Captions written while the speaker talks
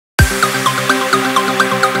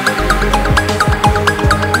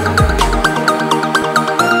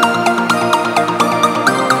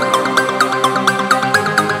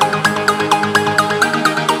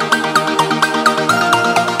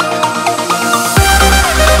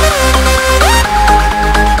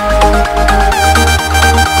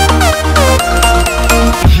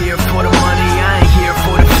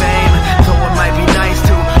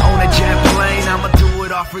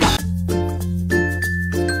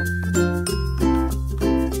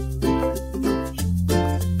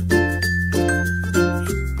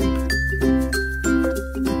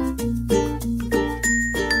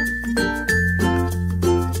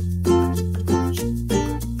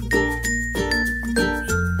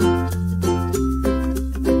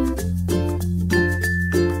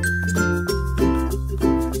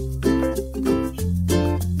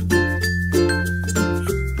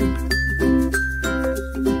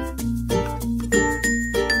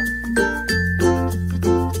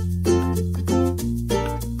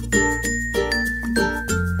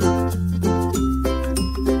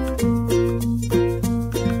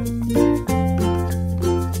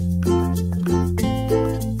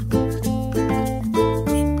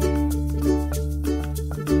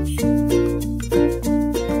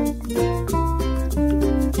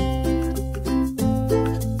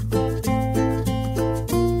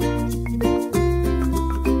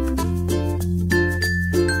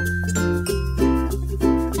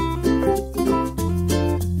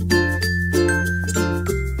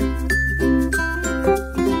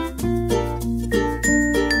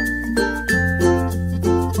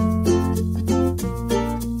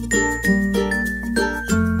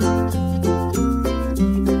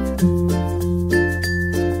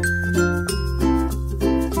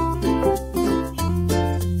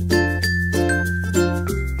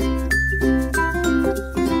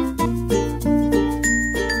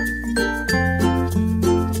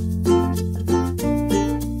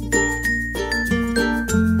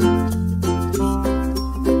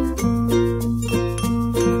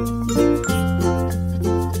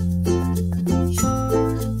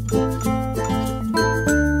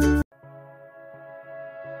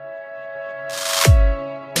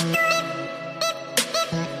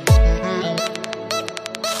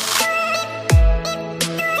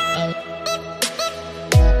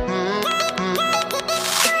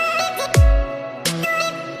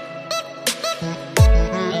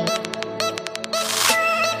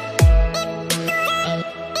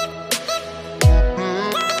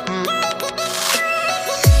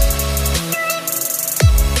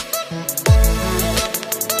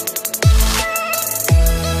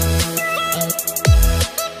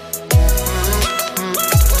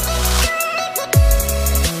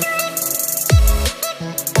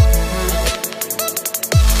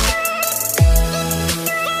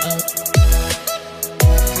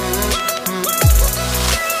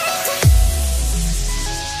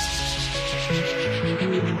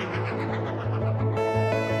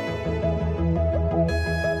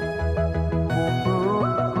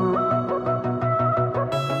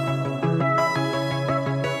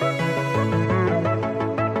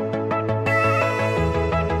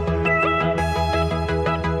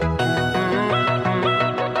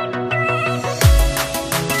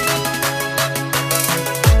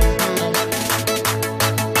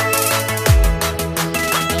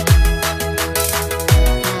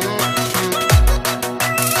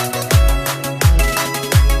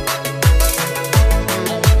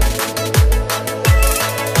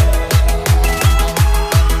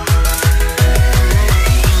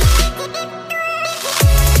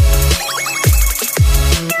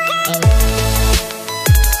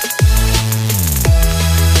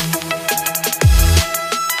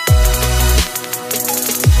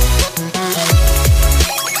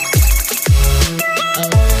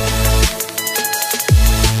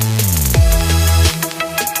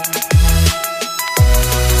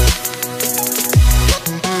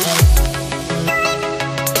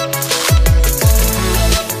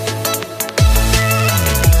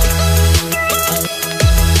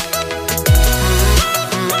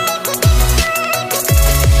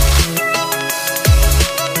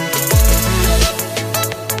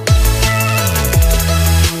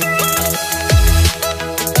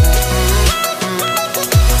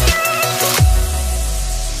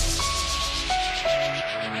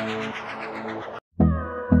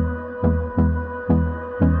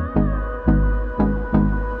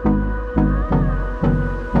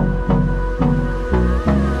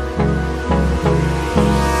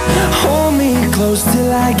close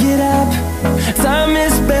till I get up. Time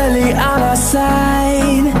is barely on our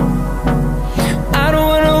side. I don't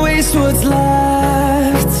wanna waste what's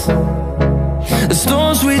left. The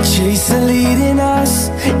storms we chase are leading us,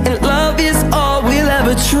 and love is all we'll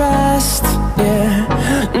ever trust. Yeah,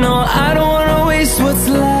 no, I don't wanna waste what's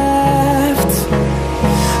left.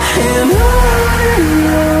 And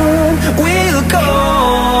on we'll go,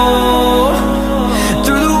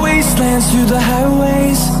 through the wastelands, through the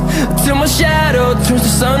highways, till my shadow turns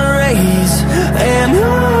to sun rays. And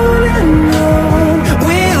on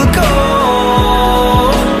we'll go,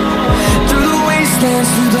 through the wastelands,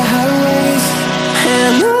 through the highways,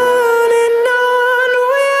 and on we'll go.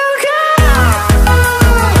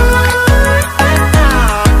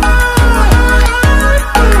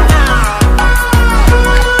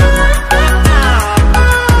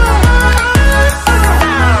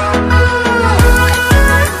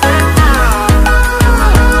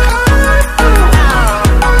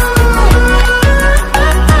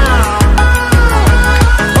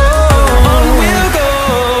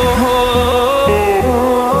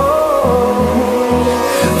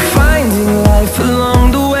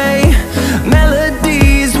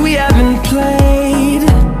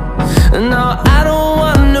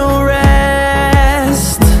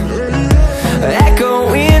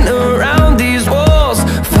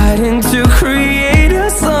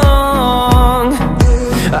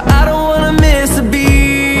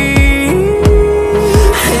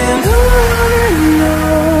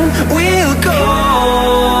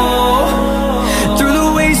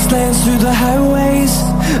 Through the highways,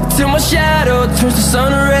 till my shadow turns to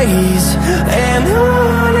sun rays. And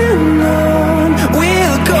on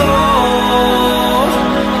we'll go,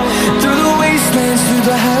 through the wastelands, through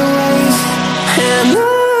the highways, and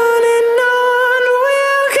on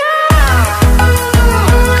we'll go.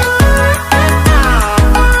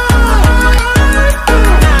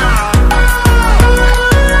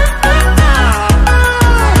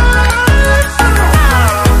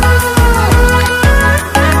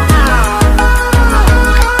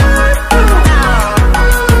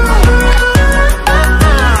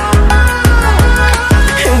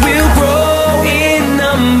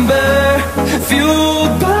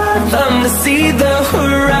 See the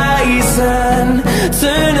horizon,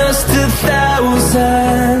 turn us to thousands.